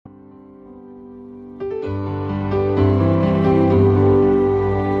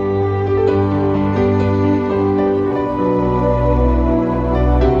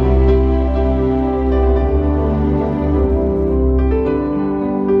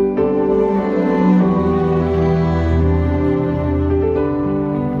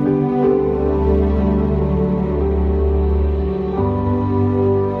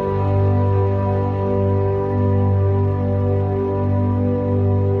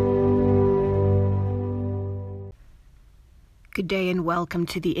Good day and welcome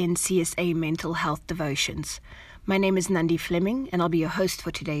to the NCSA Mental Health Devotions. My name is Nandi Fleming and I'll be your host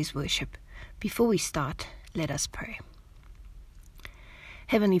for today's worship. Before we start, let us pray.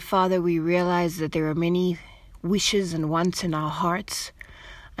 Heavenly Father, we realize that there are many wishes and wants in our hearts.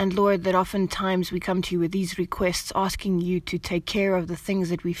 And Lord, that oftentimes we come to you with these requests asking you to take care of the things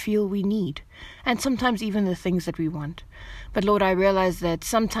that we feel we need, and sometimes even the things that we want. But Lord, I realize that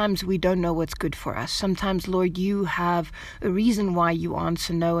sometimes we don't know what's good for us. Sometimes, Lord, you have a reason why you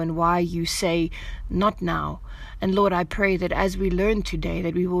answer no and why you say not now. And Lord, I pray that as we learn today,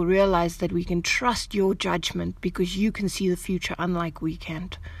 that we will realize that we can trust your judgment because you can see the future unlike we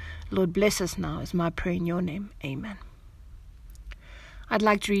can't. Lord, bless us now is my prayer in your name. Amen. I'd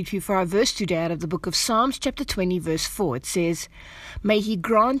like to read for you for our verse today out of the book of Psalms, chapter 20, verse 4. It says, "May he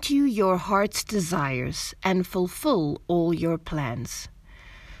grant you your heart's desires and fulfill all your plans."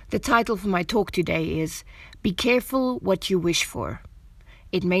 The title for my talk today is, "Be careful what you wish for.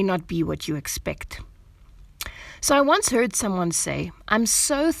 It may not be what you expect." So I once heard someone say, "I'm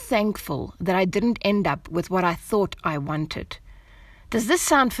so thankful that I didn't end up with what I thought I wanted." Does this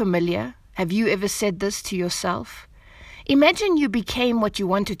sound familiar? Have you ever said this to yourself? Imagine you became what you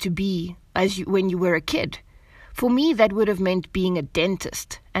wanted to be when you were a kid. For me, that would have meant being a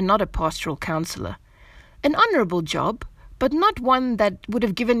dentist and not a pastoral counselor. An honorable job, but not one that would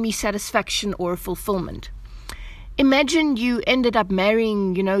have given me satisfaction or fulfillment. Imagine you ended up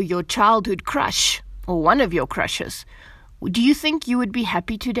marrying, your childhood crush or one of your crushes. Do you think you would be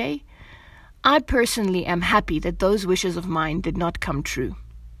happy today? I personally am happy that those wishes of mine did not come true.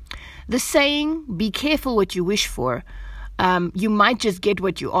 The saying, "Be careful what you wish for, you might just get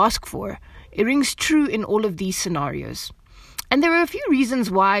what you ask for," it rings true in all of these scenarios. And there are a few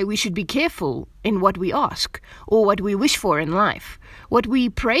reasons why we should be careful in what we ask or what we wish for in life, what we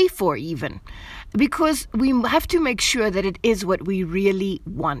pray for even, because we have to make sure that it is what we really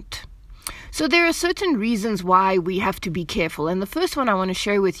want. So there are certain reasons why we have to be careful. And the first one I want to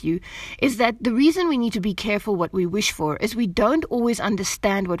share with you is that the reason we need to be careful what we wish for is we don't always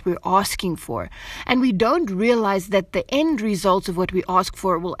understand what we're asking for. And we don't realize that the end results of what we ask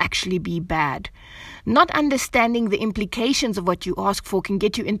for will actually be bad. Not understanding the implications of what you ask for can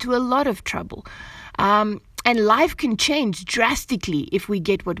get you into a lot of trouble. And life can change drastically if we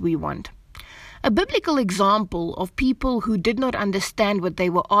get what we want. A biblical example of people who did not understand what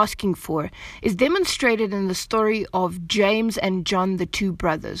they were asking for is demonstrated in the story of James and John, the two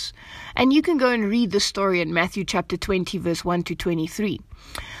brothers. And you can go and read the story in Matthew chapter 20, verse 1 to 23.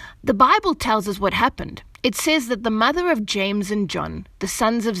 The Bible tells us what happened. It says that the mother of James and John, the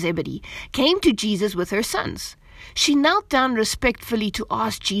sons of Zebedee, came to Jesus with her sons. She knelt down respectfully to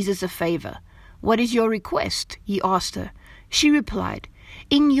ask Jesus a favor. "What is your request?" he asked her. She replied,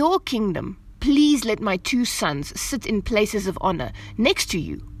 "In your kingdom, please let my two sons sit in places of honor next to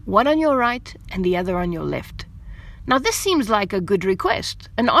you, one on your right and the other on your left." Now this seems like a good request,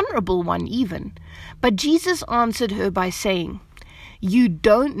 an honorable one even. But Jesus answered her by saying, "You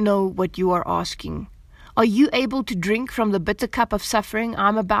don't know what you are asking. Are you able to drink from the bitter cup of suffering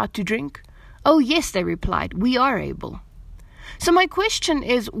I'm about to drink?" "Oh yes," they replied, "we are able." So my question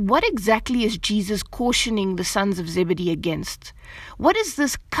is, what exactly is Jesus cautioning the sons of Zebedee against? What is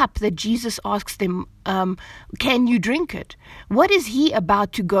this cup that Jesus asks them, can you drink it? What is he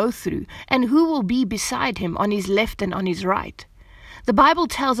about to go through? And who will be beside him on his left and on his right? The Bible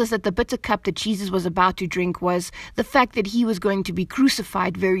tells us that the bitter cup that Jesus was about to drink was the fact that he was going to be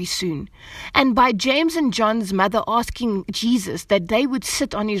crucified very soon. And by James and John's mother asking Jesus that they would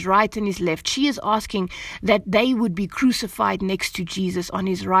sit on his right and his left, she is asking that they would be crucified next to Jesus on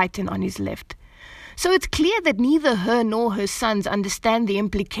his right and on his left. So it's clear that neither her nor her sons understand the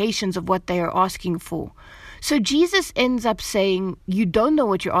implications of what they are asking for. So Jesus ends up saying, "You don't know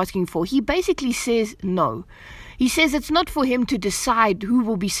what you're asking for." He basically says no. He says it's not for him to decide who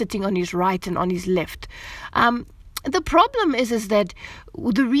will be sitting on his right and on his left. The problem is that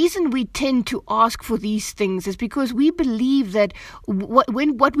the reason we tend to ask for these things is because we believe that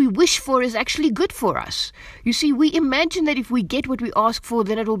what we wish for is actually good for us. You see, we imagine that if we get what we ask for,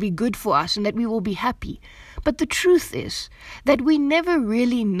 then it will be good for us and that we will be happy. But the truth is that we never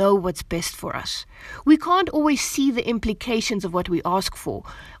really know what's best for us. We can't always see the implications of what we ask for.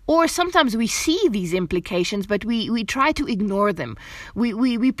 Or sometimes we see these implications, but we try to ignore them.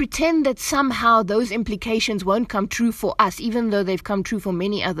 We pretend that somehow those implications won't come true for us, even though they've come true for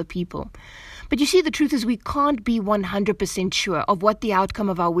many other people. But you see, the truth is we can't be 100% sure of what the outcome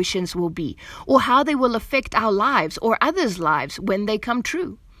of our wishes will be, or how they will affect our lives or others' lives when they come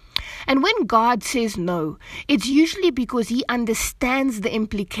true. And when God says no, it's usually because he understands the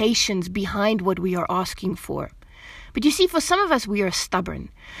implications behind what we are asking for. But you see, for some of us, we are stubborn.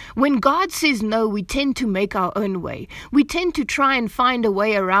 When God says no, we tend to make our own way. We tend to try and find a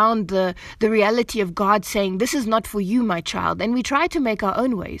way around the reality of God saying, this is not for you, my child. And we try to make our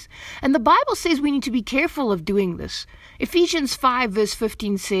own ways. And the Bible says we need to be careful of doing this. Ephesians 5 verse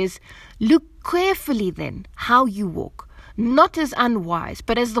 15 says, look carefully then how you walk, not as unwise,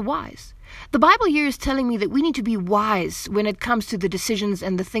 but as the wise. The Bible here is telling me that we need to be wise when it comes to the decisions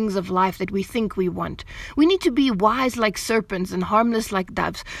and the things of life that we think we want. We need to be wise like serpents and harmless like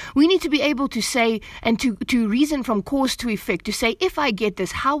doves. We need to be able to say and to reason from cause to effect, to say, if I get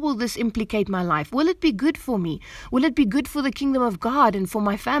this, how will this implicate my life? Will it be good for me? Will it be good for the kingdom of God and for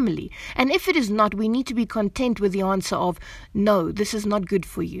my family? And if it is not, we need to be content with the answer of, no, this is not good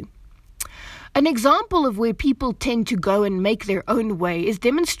for you. An example of where people tend to go and make their own way is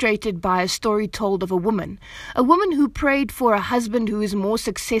demonstrated by a story told of a woman who prayed for a husband who is more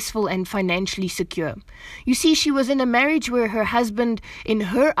successful and financially secure. You see, she was in a marriage where her husband, in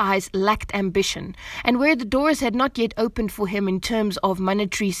her eyes, lacked ambition, and where the doors had not yet opened for him in terms of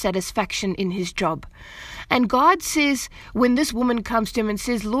monetary satisfaction in his job. And God says, when this woman comes to him and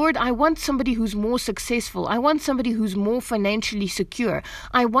says, Lord, I want somebody who's more successful. I want somebody who's more financially secure.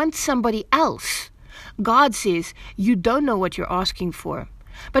 I want somebody else. God says, you don't know what you're asking for.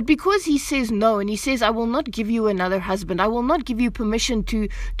 But because he says no, and he says, I will not give you another husband, I will not give you permission to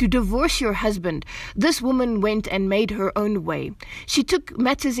divorce your husband, this woman went and made her own way. She took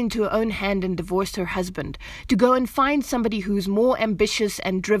matters into her own hand and divorced her husband to go and find somebody who's more ambitious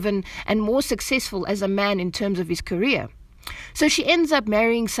and driven and more successful as a man in terms of his career. So she ends up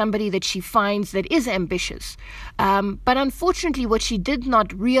marrying somebody that she finds that is ambitious. But unfortunately, what she did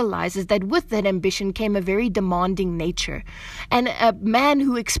not realize is that with that ambition came a very demanding nature, and a man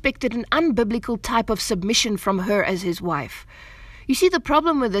who expected an unbiblical type of submission from her as his wife. You see, the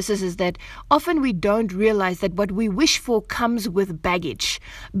problem with this is that often we don't realize that what we wish for comes with baggage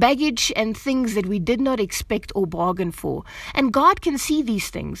and things that we did not expect or bargain for. And God can see these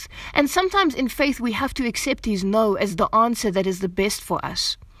things. And sometimes in faith we have to accept his no as the answer that is the best for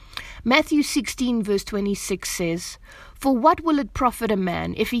us. Matthew 16 verse 26 says, "For what will it profit a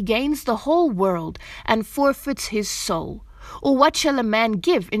man if he gains the whole world and forfeits his soul? Or what shall a man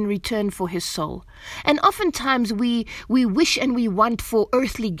give in return for his soul?" And oftentimes we wish and we want for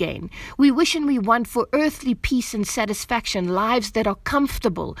earthly gain. We wish and we want for earthly peace and satisfaction, lives that are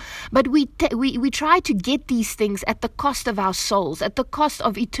comfortable. But we try to get these things at the cost of our souls, at the cost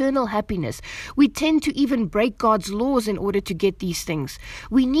of eternal happiness. We tend to even break God's laws in order to get these things.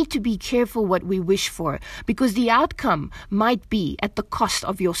 We need to be careful what we wish for, because the outcome might be at the cost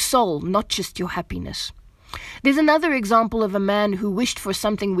of your soul, not just your happiness. There's another example of a man who wished for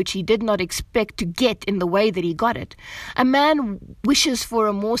something which he did not expect to get in the way that he got it. A man wishes for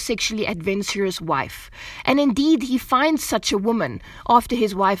a more sexually adventurous wife, and indeed he finds such a woman after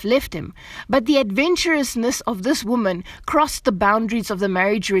his wife left him. But the adventurousness of this woman crossed the boundaries of the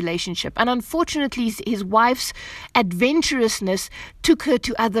marriage relationship, and unfortunately his wife's adventurousness took her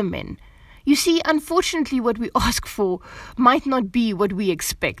to other men. You see, unfortunately what we ask for might not be what we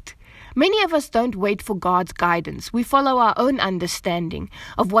expect. Many of us don't wait for God's guidance. We follow our own understanding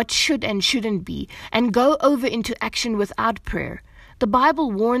of what should and shouldn't be and go over into action without prayer. The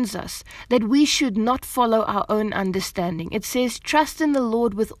Bible warns us that we should not follow our own understanding. It says, "Trust in the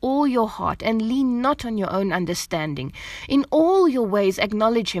Lord with all your heart and lean not on your own understanding. In all your ways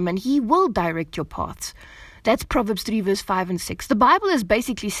acknowledge him and he will direct your paths." That's Proverbs 3 verse 5 and 6. The Bible is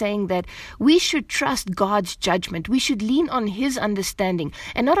basically saying that we should trust God's judgment. We should lean on his understanding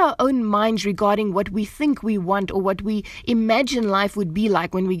and not our own minds regarding what we think we want or what we imagine life would be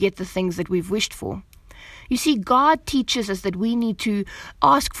like when we get the things that we've wished for. You see, God teaches us that we need to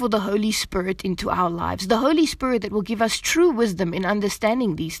ask for the Holy Spirit into our lives. The Holy Spirit that will give us true wisdom in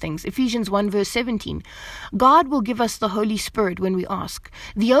understanding these things. Ephesians 1 verse 17. God will give us the Holy Spirit when we ask,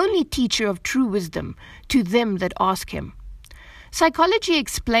 the only teacher of true wisdom to them that ask him. Psychology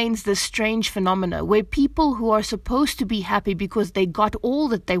explains this strange phenomena where people who are supposed to be happy because they got all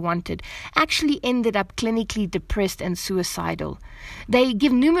that they wanted actually ended up clinically depressed and suicidal. They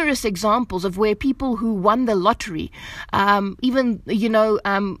give numerous examples of where people who won the lottery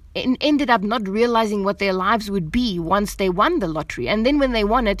ended up not realizing what their lives would be once they won the lottery. And then when they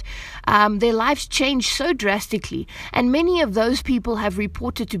won it, their lives changed so drastically. And many of those people have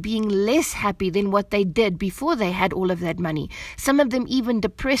reported to being less happy than what they did before they had all of that money. Some of them even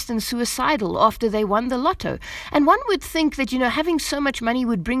depressed and suicidal after they won the lotto. And one would think that, having so much money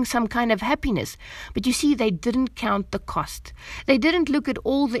would bring some kind of happiness. But you see, they didn't count the cost. They didn't look at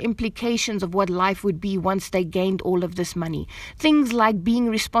all the implications of what life would be once they gained all of this money. Things like being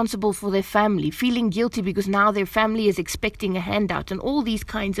responsible responsible for their family, feeling guilty because now their family is expecting a handout, and all these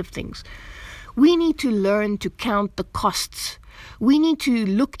kinds of things. We need to learn to count the costs. We need to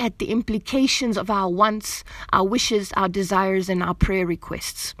look at the implications of our wants, our wishes, our desires, and our prayer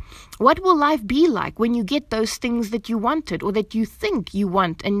requests. What will life be like when you get those things that you wanted or that you think you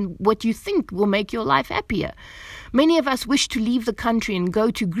want and what you think will make your life happier? Many of us wish to leave the country and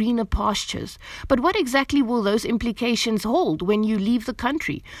go to greener pastures. But what exactly will those implications hold when you leave the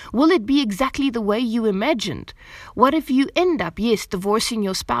country? Will it be exactly the way you imagined? What if you end up, yes, divorcing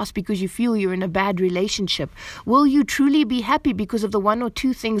your spouse because you feel you're in a bad relationship? Will you truly be happy because of the one or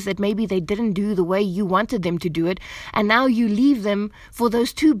two things that maybe they didn't do the way you wanted them to do it, and now you leave them for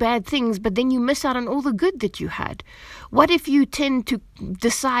those two bad things, but then you miss out on all the good that you had? What if you tend to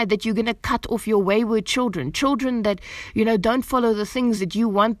decide that you're going to cut off your wayward children that, don't follow the things that you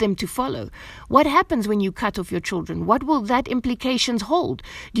want them to follow? What happens when you cut off your children? What will that implications hold?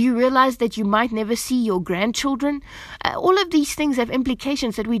 Do you realize that you might never see your grandchildren? All of these things have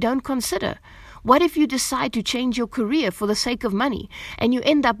implications that we don't consider. What if you decide to change your career for the sake of money and you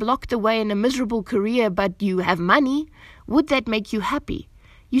end up locked away in a miserable career, but you have money? Would that make you happy?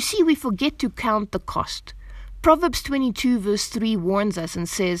 You see, we forget to count the cost. Proverbs 22 verse 3 warns us and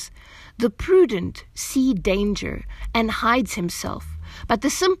says, "The prudent see danger and hides himself, but the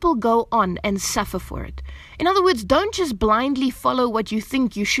simple go on and suffer for it." In other words, don't just blindly follow what you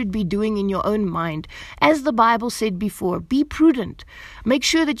think you should be doing in your own mind. As the Bible said before, be prudent. Make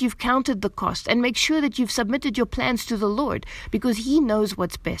sure that you've counted the cost and make sure that you've submitted your plans to the Lord, because He knows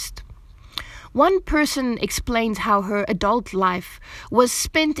what's best. One person explains how her adult life was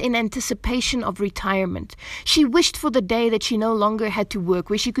spent in anticipation of retirement. She wished for the day that she no longer had to work,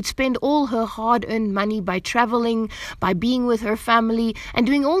 where she could spend all her hard-earned money by traveling, by being with her family, and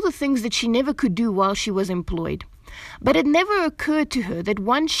doing all the things that she never could do while she was employed. But it never occurred to her that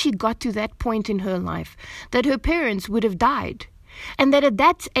once she got to that point in her life, that her parents would have died. And that at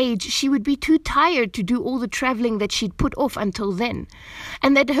that age she would be too tired to do all the traveling that she'd put off until then.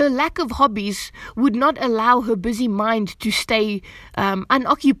 And that her lack of hobbies would not allow her busy mind to stay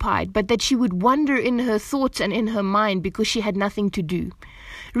unoccupied, but that she would wander in her thoughts and in her mind because she had nothing to do.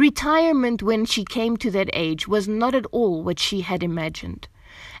 Retirement, when she came to that age, was not at all what she had imagined.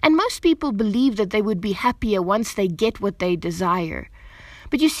 And most people believe that they would be happier once they get what they desire.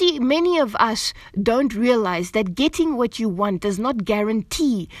 But you see, many of us don't realize that getting what you want does not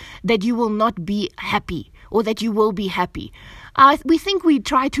guarantee that you will not be happy or that you will be happy. We think we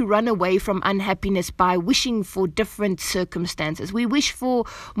try to run away from unhappiness by wishing for different circumstances. We wish for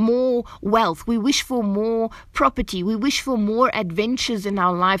more wealth. We wish for more property. We wish for more adventures in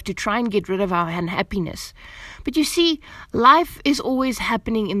our life to try and get rid of our unhappiness. But you see, life is always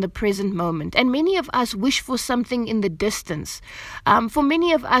happening in the present moment. And many of us wish for something in the distance. For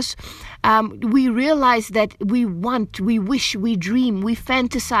many of us, we realize that we want, we wish, we dream, we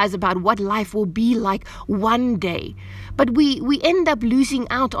fantasize about what life will be like one day. But we end up losing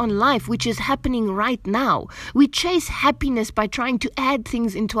out on life, which is happening right now. We chase happiness by trying to add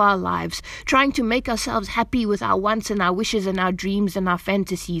things into our lives, trying to make ourselves happy with our wants and our wishes and our dreams and our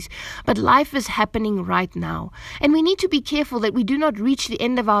fantasies. But life is happening right now. And we need to be careful that we do not reach the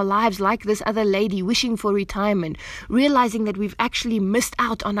end of our lives like this other lady wishing for retirement, realizing that we've actually missed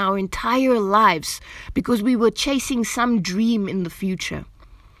out on our entire lives because we were chasing some dream in the future.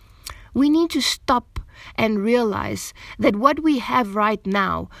 We need to stop and realize that what we have right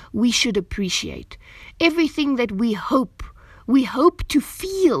now, we should appreciate. Everything that we hope to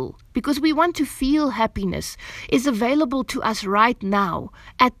feel, because we want to feel happiness, is available to us right now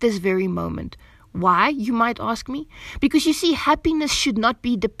at this very moment. Why, you might ask me? Because you see, happiness should not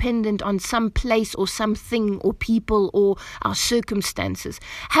be dependent on some place or something or people or our circumstances.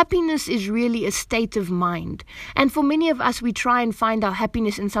 Happiness is really a state of mind. And for many of us, we try and find our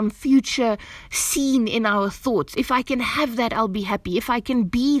happiness in some future scene in our thoughts. If I can have that, I'll be happy. If I can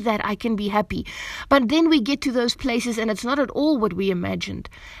be that, I can be happy. But then we get to those places and it's not at all what we imagined.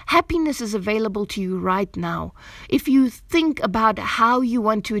 Happiness is available to you right now. If you think about how you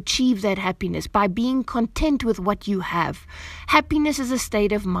want to achieve that happiness, by being content with what you have. Happiness is a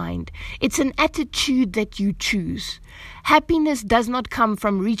state of mind. It's an attitude that you choose. Happiness does not come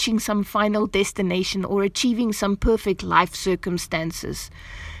from reaching some final destination or achieving some perfect life circumstances.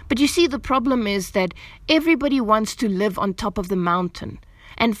 But you see, the problem is that everybody wants to live on top of the mountain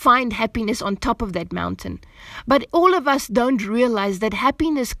and find happiness on top of that mountain. But all of us don't realize that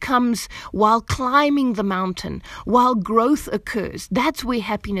happiness comes while climbing the mountain, while growth occurs. That's where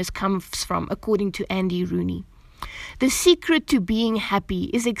happiness comes from, according to Andy Rooney. The secret to being happy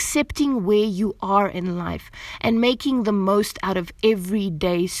is accepting where you are in life and making the most out of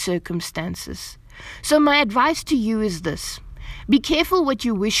everyday circumstances. So my advice to you is this: be careful what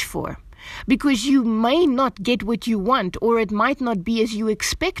you wish for, because you may not get what you want, or it might not be as you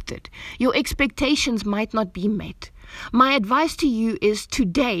expected. Your expectations might not be met. My advice to you is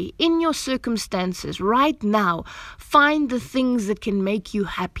today, in your circumstances, right now, find the things that can make you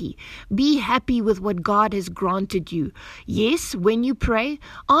happy. Be happy with what God has granted you. Yes, when you pray,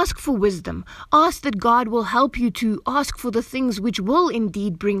 ask for wisdom. Ask that God will help you to ask for the things which will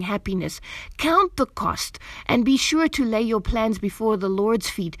indeed bring happiness. Count the cost and be sure to lay your plans before the Lord's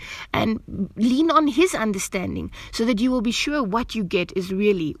feet and lean on His understanding so that you will be sure what you get is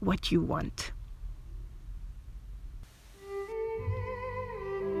really what you want.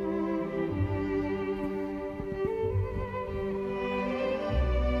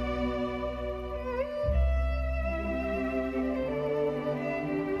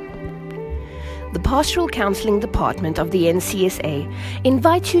 The Pastoral Counseling Department of the NCSA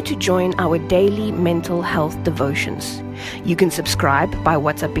invites you to join our daily mental health devotions. You can subscribe by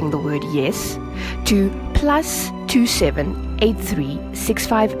WhatsApping the word YES to +27 83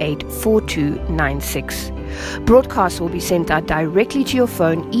 658 4296. Broadcasts will be sent out directly to your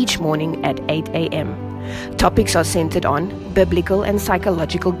phone each morning at 8 a.m. Topics are centered on biblical and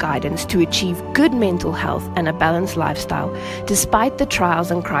psychological guidance to achieve good mental health and a balanced lifestyle despite the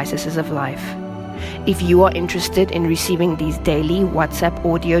trials and crises of life. If you are interested in receiving these daily WhatsApp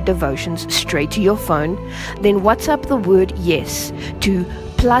audio devotions straight to your phone, then WhatsApp the word YES to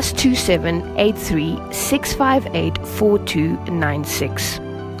 +27 83 658 4296.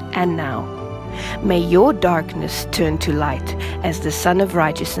 And now, may your darkness turn to light as the Son of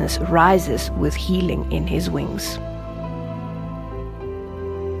Righteousness rises with healing in His wings.